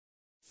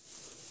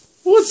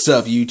What's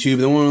up, YouTube?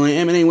 The one only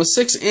M&A with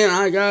 6, and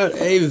I got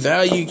a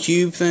value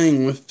cube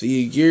thing with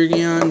the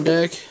Geargia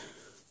deck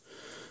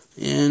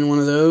and one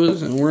of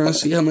those, and we're gonna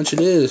see how much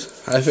it is.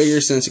 I figure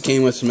since it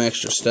came with some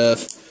extra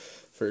stuff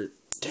for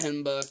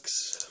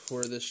 $10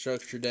 for this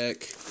structure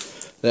deck,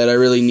 that I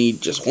really need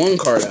just one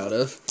card out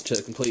of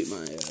to complete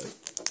my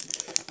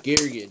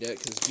Geargia deck,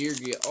 because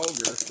Geargia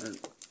Augur, or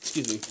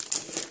excuse me,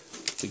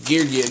 the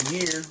Geargia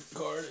Gear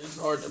card is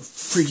hard to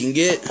freaking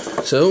get.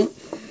 So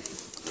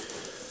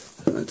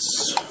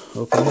let's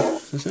open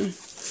this thing.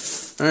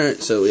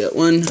 Alright, so we got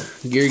one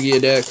Geargia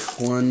deck,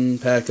 one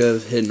pack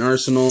of Hidden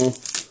Arsenal,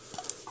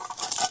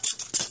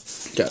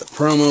 got a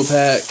promo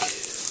pack,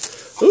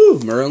 ooh,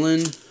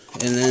 Merlin,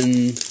 and then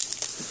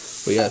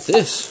we got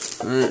this.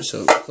 Alright,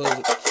 so close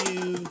up the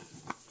cube.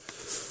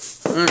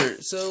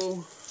 Alright,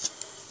 so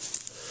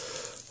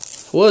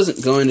I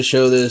wasn't going to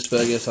show this,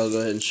 but I guess I'll go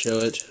ahead and show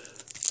it.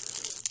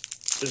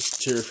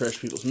 Just to refresh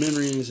people's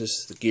memories, this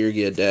is the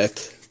Geargia deck,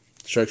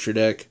 structure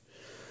deck.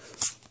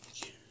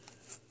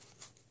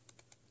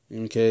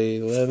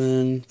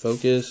 MK11,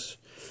 focus.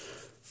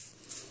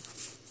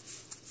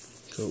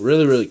 Go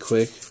really, really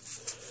quick.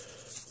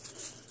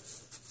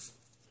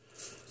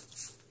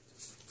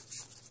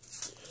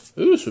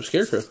 Ooh, some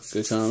Scarecrow.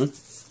 Good common.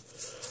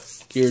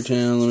 Gear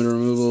Town, limited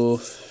removal,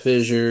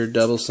 fissure,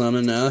 double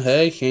summon. Now,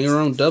 hey, can't go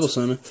wrong with double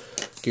summon.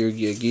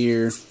 Geargia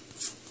Gear.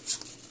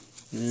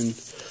 And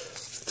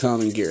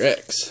common Gear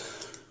X.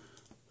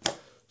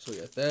 So we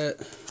got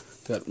that.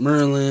 Got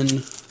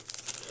Merlin.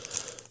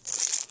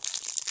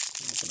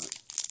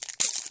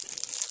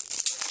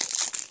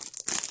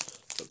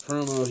 The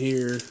promo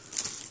here.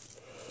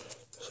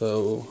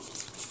 So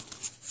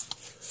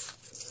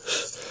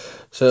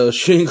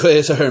Shooting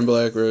Quasar and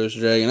Black Rose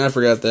Dragon. I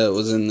forgot that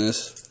was in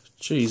this.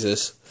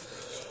 Jesus.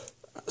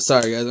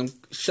 Sorry guys, I'm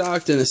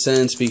shocked in a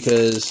sense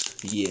because,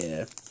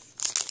 yeah,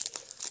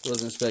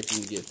 wasn't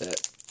expecting to get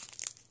that.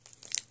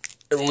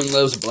 Everyone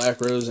loves Black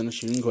Rose and a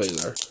Shooting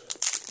Quasar.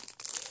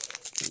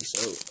 And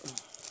so,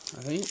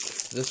 I think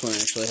this one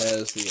actually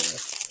has the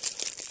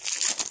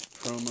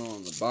promo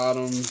on the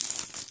bottom.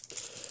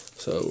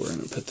 So we're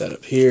going to put that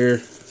up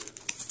here.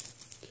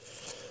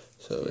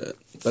 So we got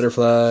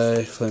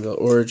Butterfly,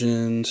 Flamebelt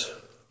Origins,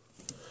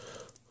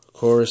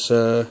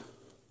 Corsa,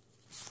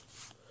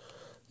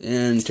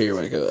 and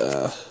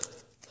Tyranico.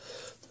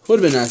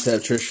 Would have been nice to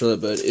have Trishula,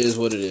 but it is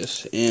what it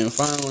is. And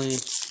finally,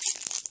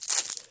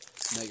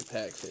 Mega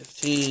Pack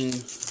 15.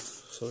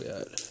 So we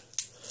got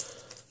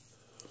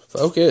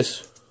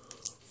Focus,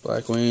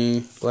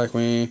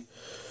 Blackwing,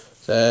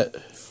 that,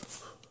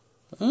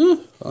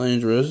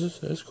 Orange Roses,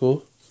 that's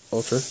cool.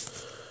 Ultra.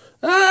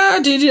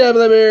 TGI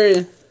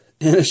Barbarian,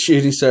 and a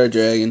Shooting Star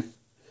Dragon.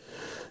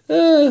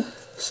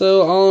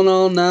 So all in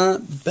all,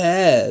 not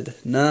bad.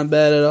 Not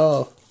bad at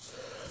all.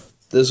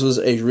 This was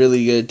a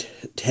really good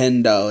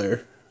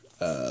 $10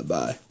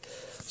 buy.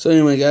 So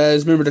anyway,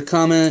 guys, remember to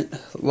comment,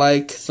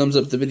 like, thumbs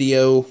up the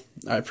video.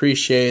 I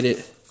appreciate it.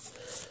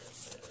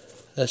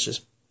 That's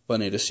just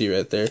funny to see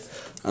right there.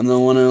 I'm the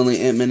one and only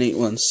Ant-Man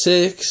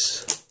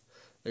 816.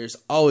 There's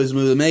always a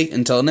move to make.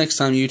 Until next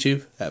time,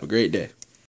 YouTube, have a great day.